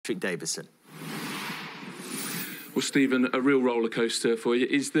Davison. Well, Stephen, a real roller coaster for you.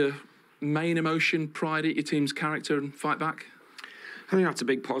 Is the main emotion pride at your team's character and fight back? I think that's a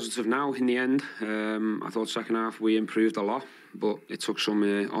big positive now in the end. I thought second half we improved a lot, but it took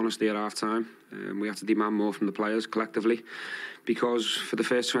some honesty at half time. We had to demand more from the players collectively, because for the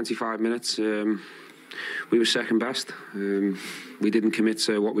first 25 minutes we were second best. We didn't commit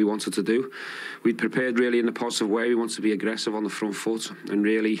to what we wanted to do. We'd prepared really in a positive way. We wanted to be aggressive on the front foot and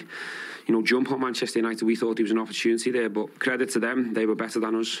really, jump on Manchester United. We thought there was an opportunity there, but credit to them, they were better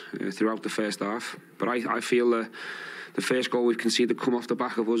than us throughout the first half. But I feel the first goal we've conceded come off the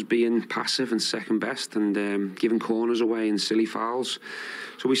back of us being passive and second best and giving corners away and silly fouls.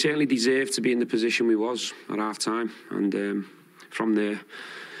 So we certainly deserved to be in the position we was at half time, and from there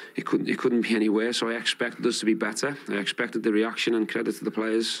it couldn't be any worse. So I expected us to be better. I expected the reaction, and credit to the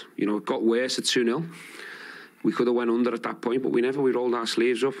players. It got worse at 2-0. We could have went under at that point, but we never. We rolled our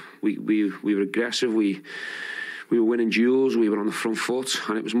sleeves up. We were aggressive. We were winning duels, we were on the front foot,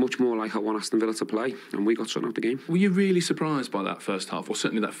 and it was much more like I want Aston Villa to play, and we got something out of the game. Were you really surprised by that first half, or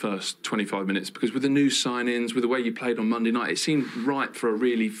certainly that first 25 minutes? Because with the new signings, with the way you played on Monday night, it seemed ripe for a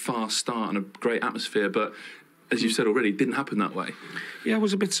really fast start and a great atmosphere, but as you've said already, it didn't happen that way. Yeah, I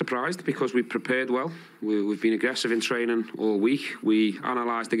was a bit surprised because we prepared well. We've been aggressive in training all week. We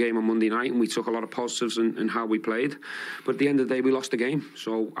analysed the game on Monday night and we took a lot of positives in how we played. But at the end of the day, we lost the game.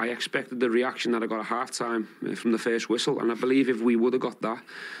 So I expected the reaction that I got at half-time from the first whistle. And I believe if we would have got that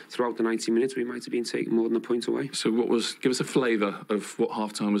throughout the 90 minutes, we might have been taking more than a point away. So give us a flavour of what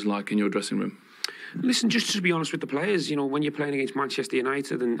half-time was like in your dressing room. Listen, just to be honest with the players, when you're playing against Manchester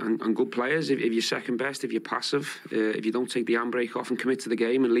United and good players, if you're second best, if you're passive, if you don't take the handbrake off and commit to the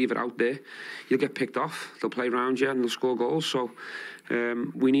game and leave it out there, you'll get picked off. They'll play around you and they'll score goals. So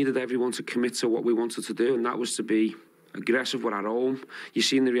we needed everyone to commit to what we wanted to do, and that was to be aggressive with our own. You've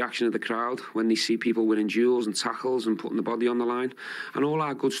seen the reaction of the crowd when they see people winning duels and tackles and putting the body on the line, and all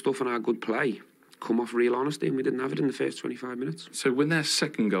our good stuff and our good play come off real honesty, and we didn't have it in the first 25 minutes. So when their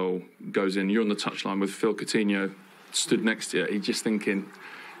second goal goes in, you're on the touchline with Phil Coutinho stood next to you. Are you just thinking,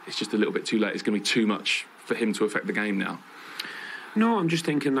 it's just a little bit too late, it's going to be too much for him to affect the game now? No, I'm just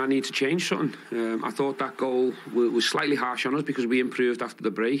thinking I need to change something. I thought that goal was slightly harsh on us because we improved after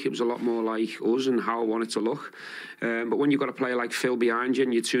the break. It was a lot more like us and how I want it to look. But when you've got a player like Phil behind you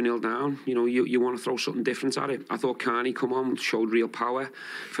and you're 2-0 down, you want to throw something different at it. I thought Carney come on, showed real power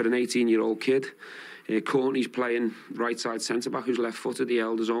for an 18-year-old kid. Courtney's playing right-side centre-back who's left-footed, he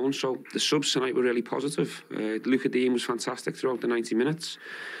held his own. So the subs tonight were really positive. Luca Dean was fantastic throughout the 90 minutes.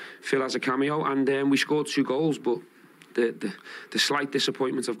 Phil has a cameo, and we scored 2 goals, but the slight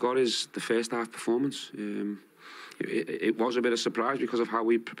disappointment I've got is the first half performance. It was a bit of a surprise because of how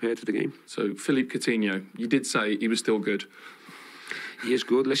we prepared for the game. So Philippe Coutinho, you did say he was still good. He is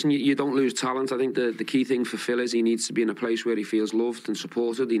good. Listen, you don't lose talent. I think the key thing for Phil is he needs to be in a place where he feels loved and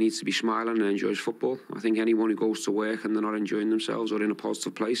supported. He needs to be smiling and enjoys football. I think anyone who goes to work and they're not enjoying themselves or in a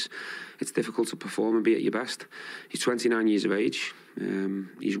positive place, it's difficult to perform and be at your best. He's 29 years of age.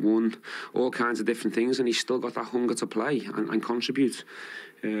 He's won all kinds of different things, and he's still got that hunger to play and contribute.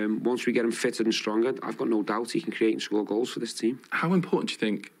 Once we get him fitted and stronger, I've got no doubt he can create and score goals for this team. How important do you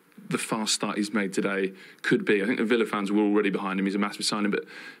think the fast start he's made today could be? I think the Villa fans were already behind him. He's a massive signing, but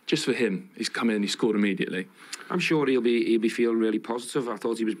just for him, he's come in, he scored immediately. I'm sure he'll be feeling really positive. I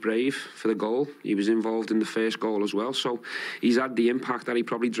thought he was brave for the goal. He was involved in the first goal as well. So he's had the impact that he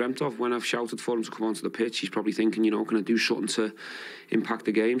probably dreamt of. When I've shouted for him to come onto the pitch, he's probably thinking, can I do something to impact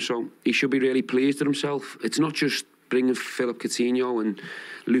the game? So he should be really pleased with himself. It's not just bringing Philip Coutinho and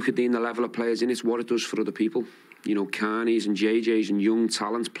Luca Dean, the level of players in, it's what it does for other people. Carneys and JJs and young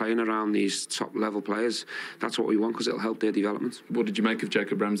talents playing around these top-level players. That's what we want because it'll help their development. What did you make of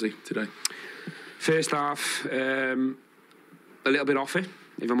Jacob Ramsey today? First half, a little bit off it,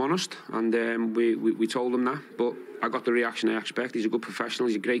 if I'm honest, and we told him that, but I got the reaction I expect. He's a good professional,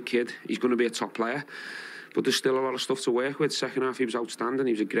 he's a great kid, he's going to be a top player. But there's still a lot of stuff to work with. Second half, he was outstanding.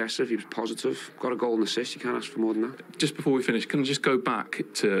 He was aggressive. He was positive. Got a goal and assist. You can't ask for more than that. Just before we finish, can I just go back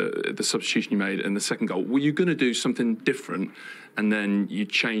to the substitution you made and the second goal? Were you going to do something different, and then you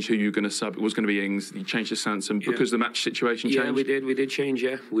changed who you were going to sub? It was going to be Ings. You changed to Sanson because the match situation changed. Yeah, we did. We did change.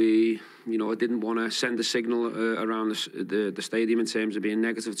 Yeah, I didn't want to send a signal around the stadium in terms of being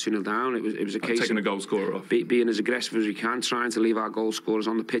negative 2-0 down. It was a case taking of a goal scorer off, being as aggressive as we can, trying to leave our goal scorers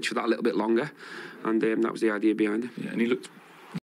on the pitch for that little bit longer, and that was the idea behind it. Yeah, and he looked